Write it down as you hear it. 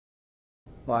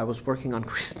Well, I was working on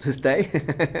Christmas Day.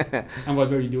 And what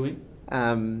were you doing?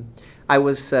 I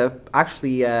was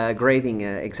actually grading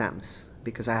exams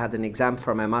because I had an exam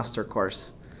for my master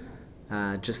course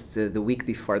just the week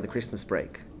before the Christmas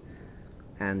break.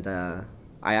 And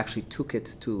I actually took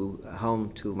it to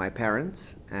home to my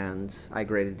parents and I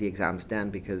graded the exams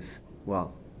then because,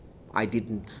 well, I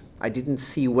didn't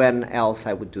see when else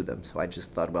I would do them. So I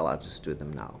just thought, well, I'll just do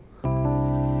them now.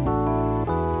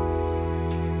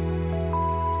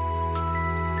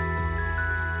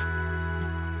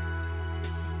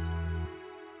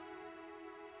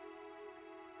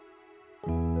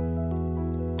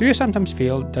 Do you sometimes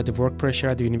feel that the work pressure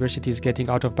at the university is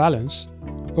getting out of balance?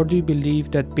 Or do you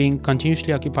believe that being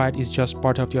continuously occupied is just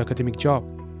part of the academic job?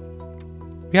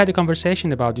 We had a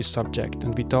conversation about this subject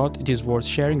and we thought it is worth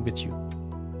sharing with you.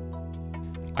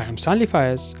 I am Stanley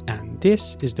Fayez and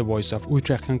this is the voice of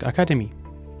Utrecht Academy.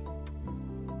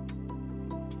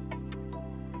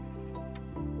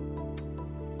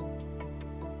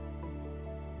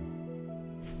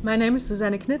 My name is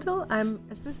Susanne Knittel. I'm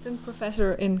assistant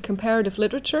professor in comparative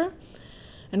literature,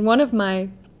 and one of my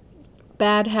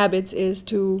bad habits is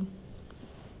to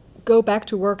go back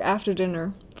to work after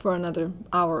dinner for another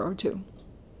hour or two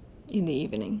in the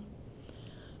evening.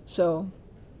 So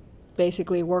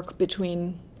basically work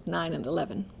between 9 and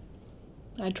 11.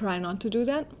 I try not to do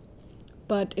that,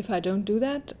 but if I don't do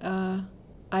that,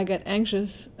 I get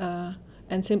anxious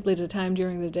and simply the time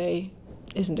during the day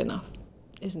isn't enough.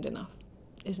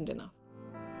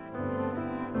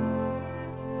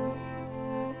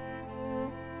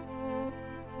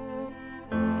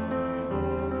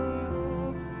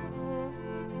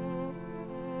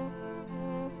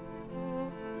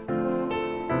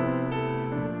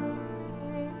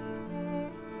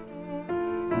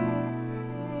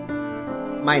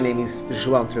 My name is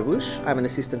João Trabucho. I'm an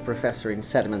assistant professor in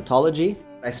sedimentology.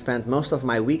 I spend most of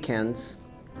my weekends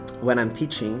when I'm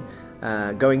teaching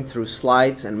going through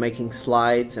slides and making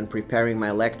slides and preparing my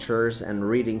lectures and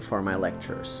reading for my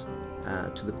lectures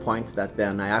to the point that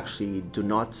then I actually do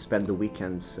not spend the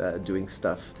weekends doing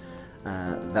stuff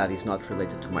that is not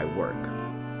related to my work.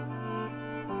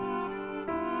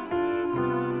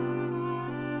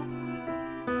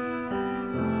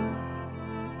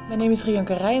 My name is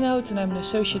Rianke Reinout and I'm an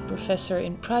associate professor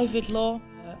in private law.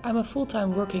 I'm a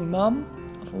full-time working mom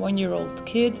of a 1-year-old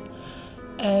kid,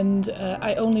 and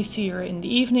I only see her in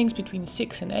the evenings between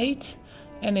 6 and 8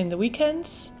 and in the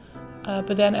weekends.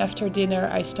 But then after dinner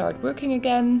I start working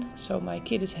again, so my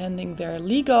kid is handing their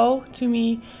Lego to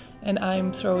me and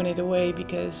I'm throwing it away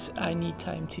because I need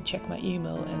time to check my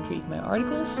email and read my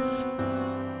articles.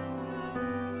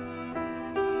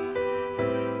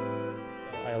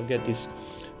 I'll get this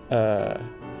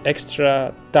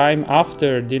extra time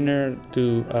after dinner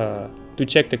to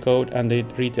check the code and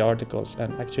read the articles.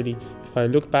 And actually, if I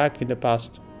look back in the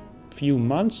past few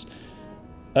months,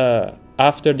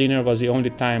 after dinner was the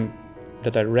only time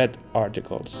that I read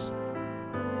articles.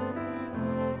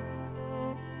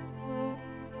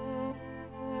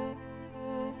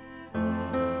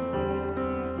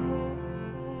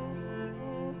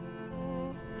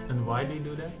 And why do you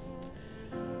do that?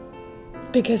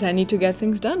 Because I need to get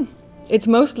things done. It's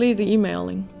mostly the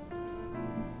emailing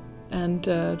and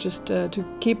just to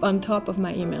keep on top of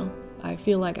my email. I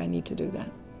feel like I need to do that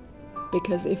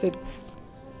because if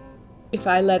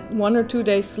I let 1 or 2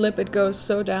 days slip, it goes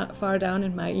so far down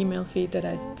in my email feed that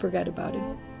I forget about it.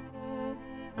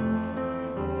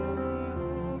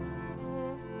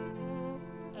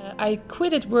 I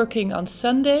quitted working on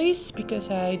Sundays because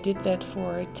I did that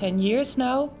for 10 years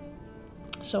now.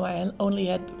 So I only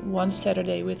had one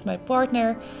Saturday with my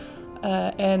partner,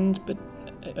 but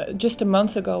just a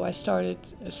month ago I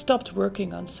stopped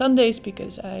working on Sundays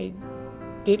because I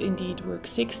did indeed work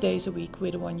 6 days a week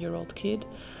with a 1-year-old kid.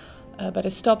 But I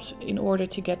stopped in order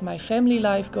to get my family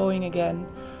life going again.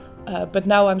 But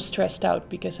now I'm stressed out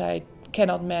because I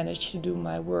cannot manage to do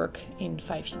my work in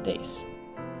 5 days.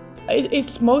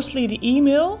 It's mostly the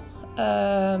email.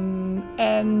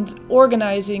 And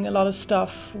organizing a lot of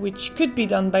stuff which could be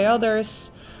done by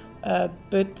others,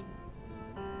 but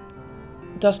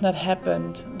does not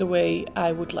happen the way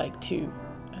I would like to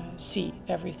see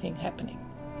everything happening.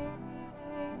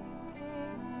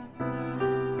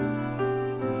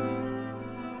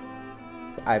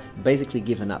 I've basically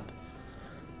given up.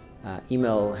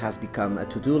 Email has become a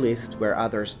to-do list where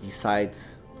others decide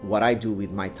what I do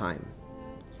with my time.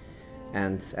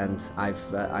 And I've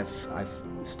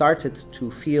started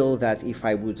to feel that if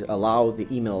I would allow the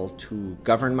email to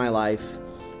govern my life,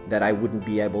 that I wouldn't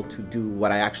be able to do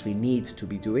what I actually need to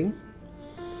be doing.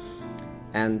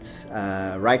 And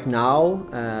right now,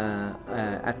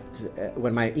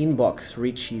 when my inbox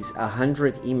reaches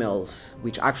 100 emails,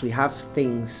 which actually have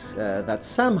things that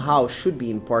somehow should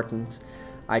be important,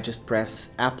 I just press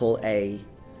Apple A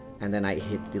and then I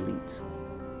hit delete.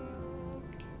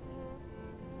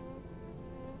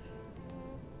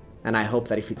 And I hope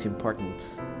that if it's important,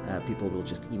 people will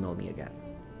just email me again.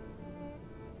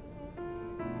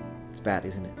 It's bad,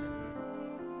 isn't it?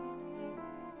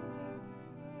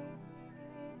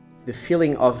 The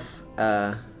feeling of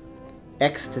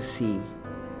ecstasy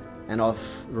and of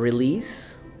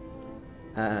release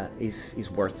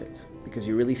is worth it, because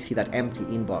you really see that empty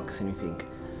inbox and you think,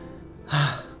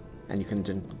 and you can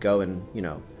then go and, you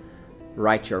know,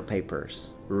 write your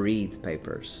papers, read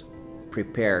papers,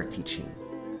 prepare teaching.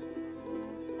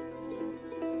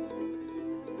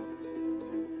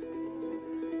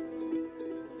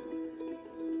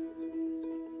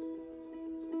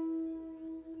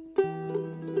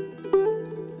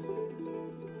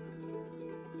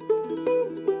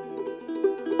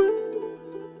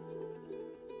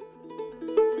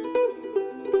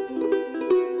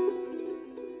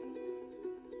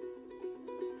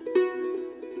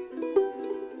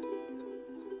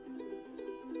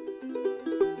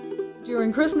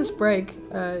 During Christmas break,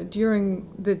 during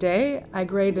the day, I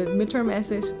graded midterm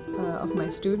essays of my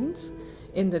students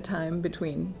in the time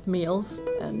between meals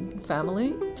and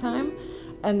family time.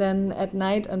 And then at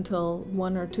night until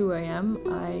 1 or 2 a.m.,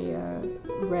 I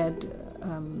read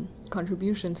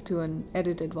contributions to an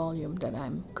edited volume that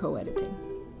I'm co-editing.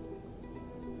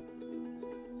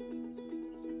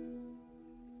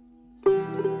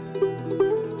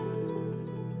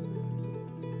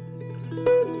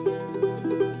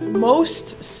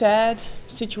 Most sad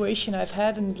situation I've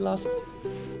had in the last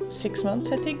 6 months,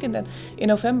 I think. And then in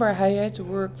November, I had to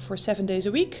work for 7 days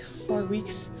a week, 4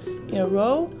 weeks in a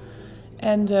row.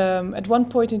 And at one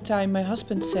point in time, my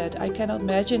husband said, I cannot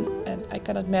manage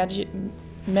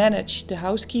the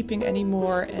housekeeping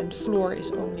anymore, and Floor is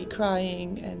only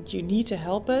crying, and you need to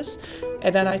help us.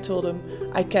 And then I told him,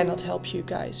 I cannot help you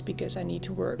guys because I need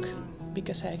to work,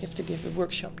 because I have to give a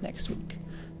workshop next week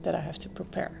that I have to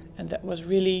prepare. And that was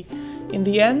really, in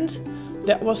the end,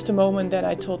 that was the moment that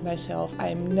I told myself,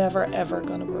 I'm never ever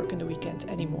gonna work in the weekend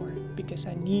anymore, because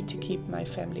I need to keep my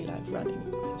family life running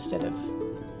instead of,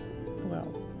 well,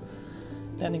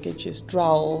 then I could just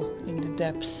drowl in the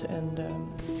depths and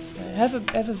have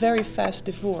a very fast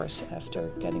divorce after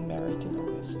getting married in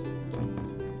August.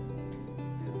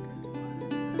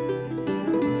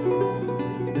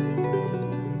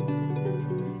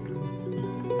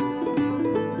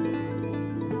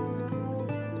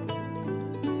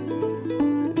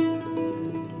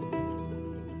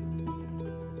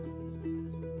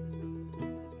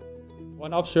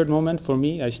 One absurd moment for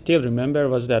me, I still remember,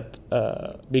 was that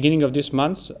beginning of this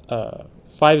month,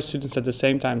 5 students at the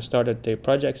same time started their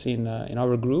projects in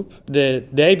our group. The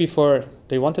day before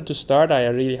they wanted to start, I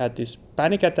really had this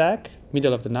panic attack,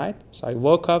 middle of the night. So I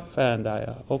woke up and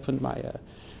I opened my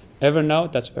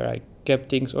Evernote. That's where I kept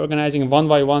things organizing. One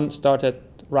by one, started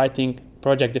writing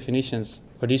project definitions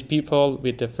for these people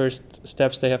with the first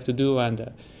steps they have to do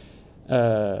and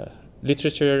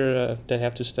literature they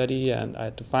have to study, and I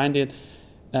had to find it.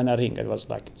 And I think it was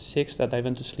like 6 that I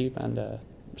went to sleep, and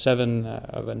 7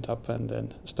 I went up and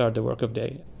then started the work of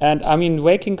day. And I mean,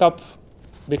 waking up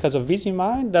because of busy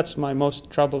mind, that's my most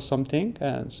troublesome thing.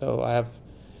 And so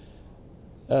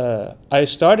I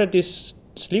started this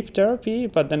sleep therapy,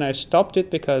 but then I stopped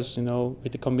it because, you know,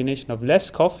 with the combination of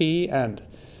less coffee and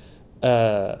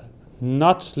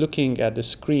not looking at the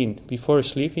screen before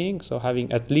sleeping, so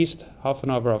having at least half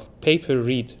an hour of paper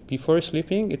read before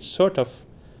sleeping, it's sort of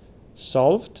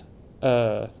solved.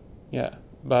 But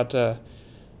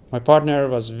my partner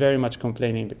was very much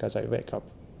complaining because I wake up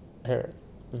her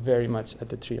very much at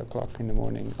the 3 o'clock in the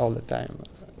morning all the time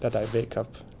that I wake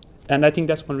up. And I think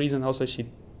that's one reason also she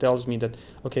tells me that,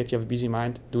 okay, if you have a busy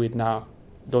mind, do it now.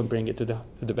 Don't bring it to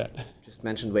the bed. Just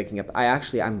mentioned waking up.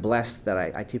 I'm blessed that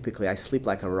I typically sleep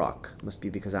like a rock. Must be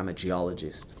because I'm a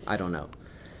geologist. I don't know.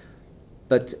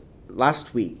 But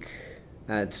last week,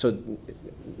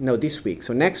 this week.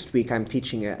 So next week I'm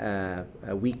teaching a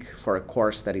week for a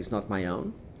course that is not my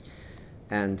own.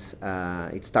 And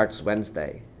it starts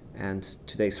Wednesday. And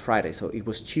today's Friday. So it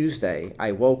was Tuesday.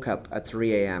 I woke up at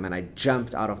 3 a.m. and I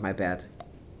jumped out of my bed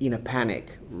in a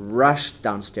panic, rushed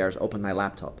downstairs, opened my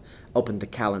laptop, opened the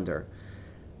calendar,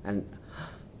 and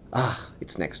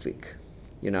it's next week.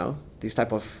 You know, this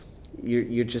type of,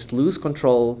 you just lose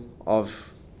control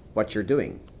of what you're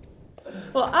doing.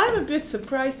 Well, I'm a bit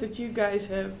surprised that you guys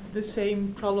have the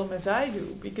same problem as I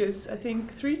do, because I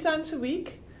think 3 times a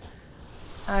week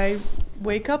I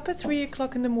wake up at 3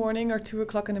 o'clock in the morning or 2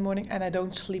 o'clock in the morning and I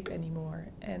don't sleep anymore.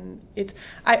 And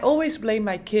I always blame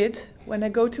my kid when I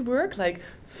go to work, like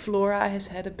Flora has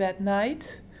had a bad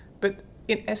night, but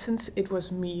in essence it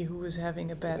was me who was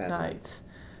having a bad night.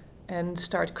 And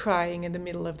start crying in the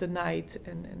middle of the night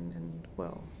and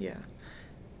well, yeah.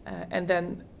 And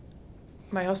then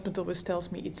my husband always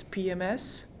tells me it's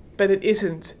PMS, but it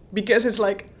isn't, because it's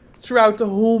like throughout the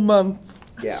whole month.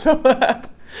 Yeah. So,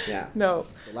 Yeah. no.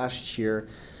 Last year,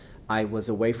 I was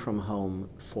away from home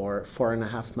for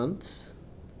 4.5 months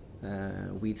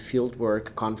with field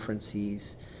work,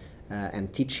 conferences,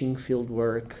 and teaching field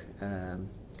work.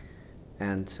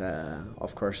 And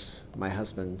of course, my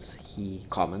husband, he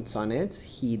comments on it.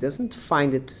 He doesn't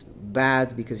find it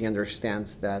bad because he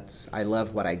understands that I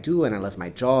love what I do and I love my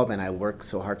job and I work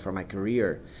so hard for my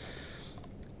career.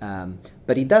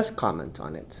 But he does comment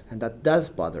on it, and that does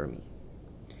bother me.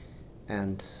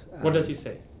 And What does he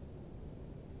say?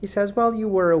 he says, well, you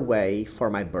were away for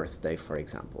my birthday, for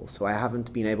example. So I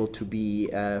haven't been able to be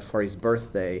for his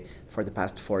birthday for the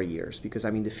past 4 years because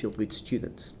I'm in the field with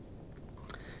students.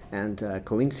 And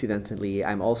coincidentally,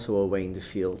 I'm also away in the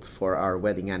field for our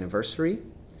wedding anniversary.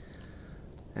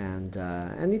 And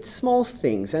it's small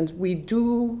things. And we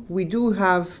do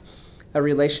have a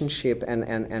relationship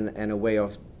and a way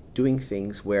of doing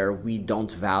things where we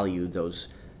don't value those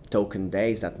token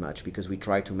days that much because we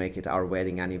try to make it our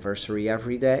wedding anniversary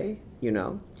every day, you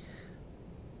know.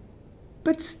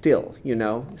 But still, you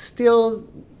know,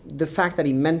 the fact that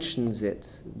he mentions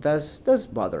it does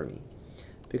bother me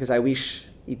because I wish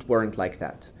it weren't like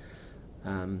that.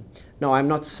 No, I'm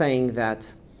not saying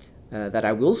that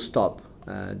I will stop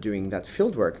doing that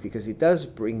field work because it does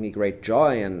bring me great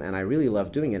joy and I really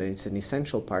love doing it and it's an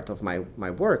essential part of my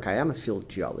work. I am a field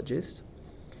geologist.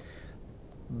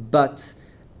 But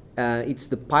it's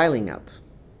the piling up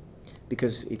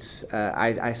because it's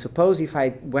I suppose if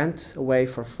I went away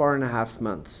for 4.5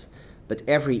 months, but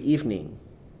every evening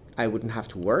I wouldn't have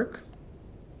to work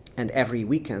and every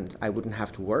weekend I wouldn't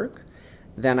have to work,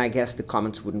 then I guess the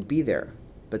comments wouldn't be there.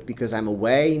 But because I'm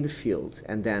away in the field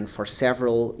and then for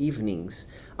several evenings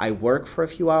I work for a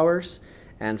few hours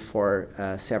and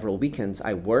for several weekends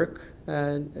I work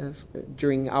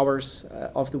during hours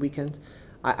of the weekend,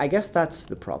 I guess that's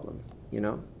the problem, you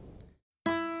know?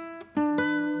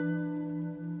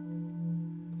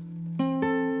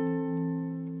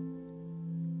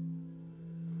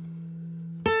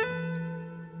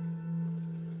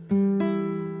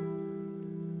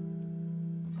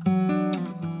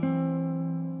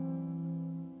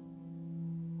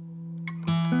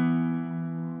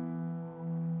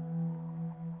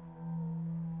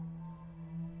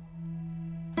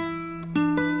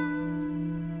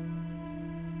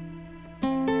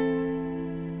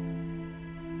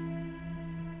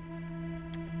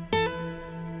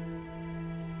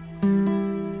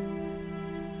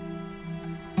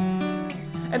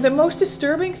 And the most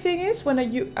disturbing thing is when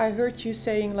I heard you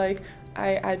saying like,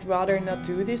 I'd rather not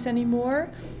do this anymore,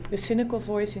 the cynical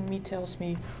voice in me tells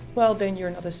me, well, then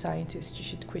you're not a scientist, you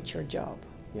should quit your job.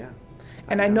 Yeah.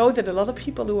 And I know that a lot of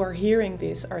people who are hearing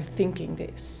this are thinking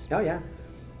this. Oh, yeah.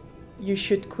 You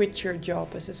should quit your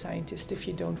job as a scientist if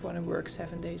you don't want to work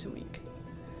 7 days a week.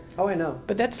 Oh, I know.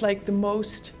 But that's like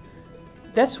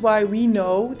that's why we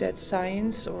know that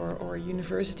science or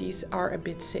universities are a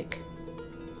bit sick.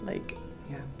 Like,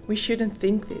 Yeah. we shouldn't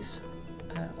think this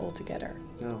altogether.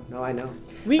 No, I know.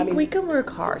 We can work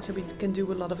hard and we can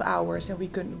do a lot of hours and we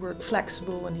can work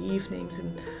flexible in the evenings,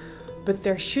 but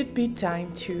there should be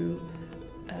time to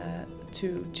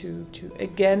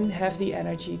again have the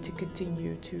energy to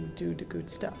continue to do the good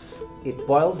stuff. It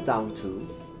boils down to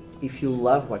if you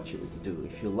love what you do,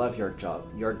 if you love your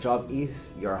job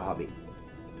is your hobby.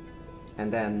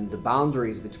 And then the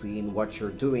boundaries between what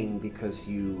you're doing because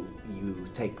you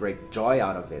take great joy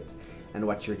out of it and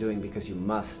what you're doing because you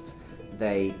must,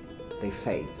 they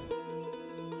fade.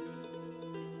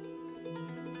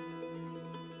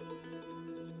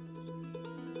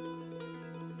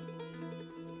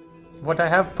 What I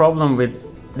have problem with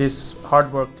this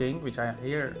hard work thing, which I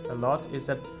hear a lot, is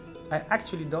that I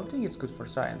actually don't think it's good for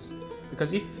science.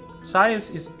 Because if science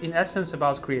is in essence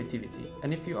about creativity,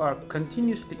 and if you are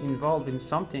continuously involved in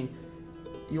something,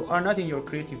 you are not in your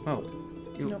creative mode.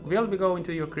 You will go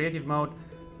into your creative mode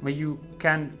where you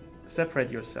can separate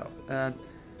yourself. And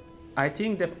I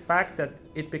think the fact that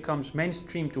it becomes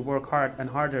mainstream to work hard and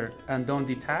harder and don't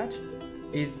detach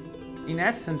is in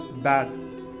essence bad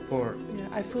for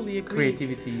I fully agree.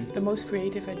 creativity. The most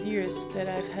creative ideas that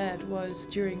I've had was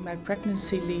during my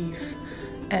pregnancy leave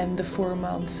and the 4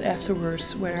 months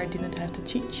afterwards where I didn't have to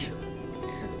teach.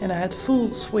 And I had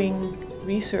full swing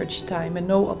research time and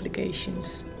no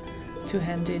obligations to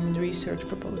hand in research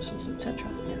proposals, etc.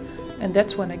 And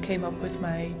that's when I came up with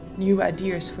my new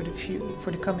ideas for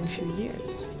the coming few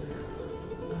years.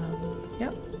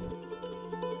 Yeah.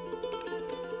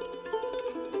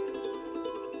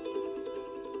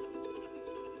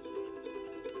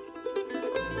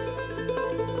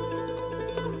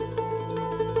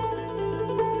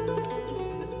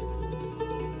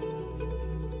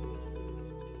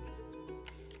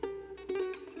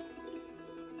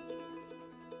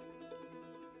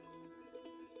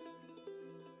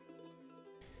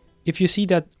 If you see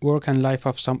that work and life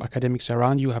of some academics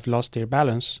around you have lost their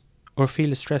balance, or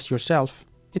feel stressed yourself,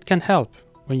 it can help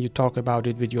when you talk about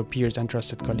it with your peers and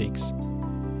trusted colleagues.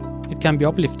 It can be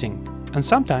uplifting, and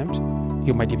sometimes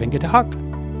you might even get a hug.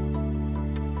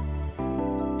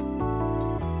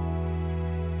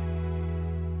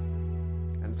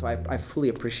 And so I fully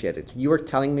appreciate it. You were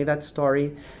telling me that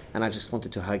story, and I just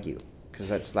wanted to hug you. Because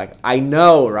that's like, I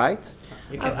know, right?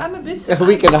 I'm a bit...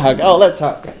 We can hug. Oh, let's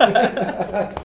hug.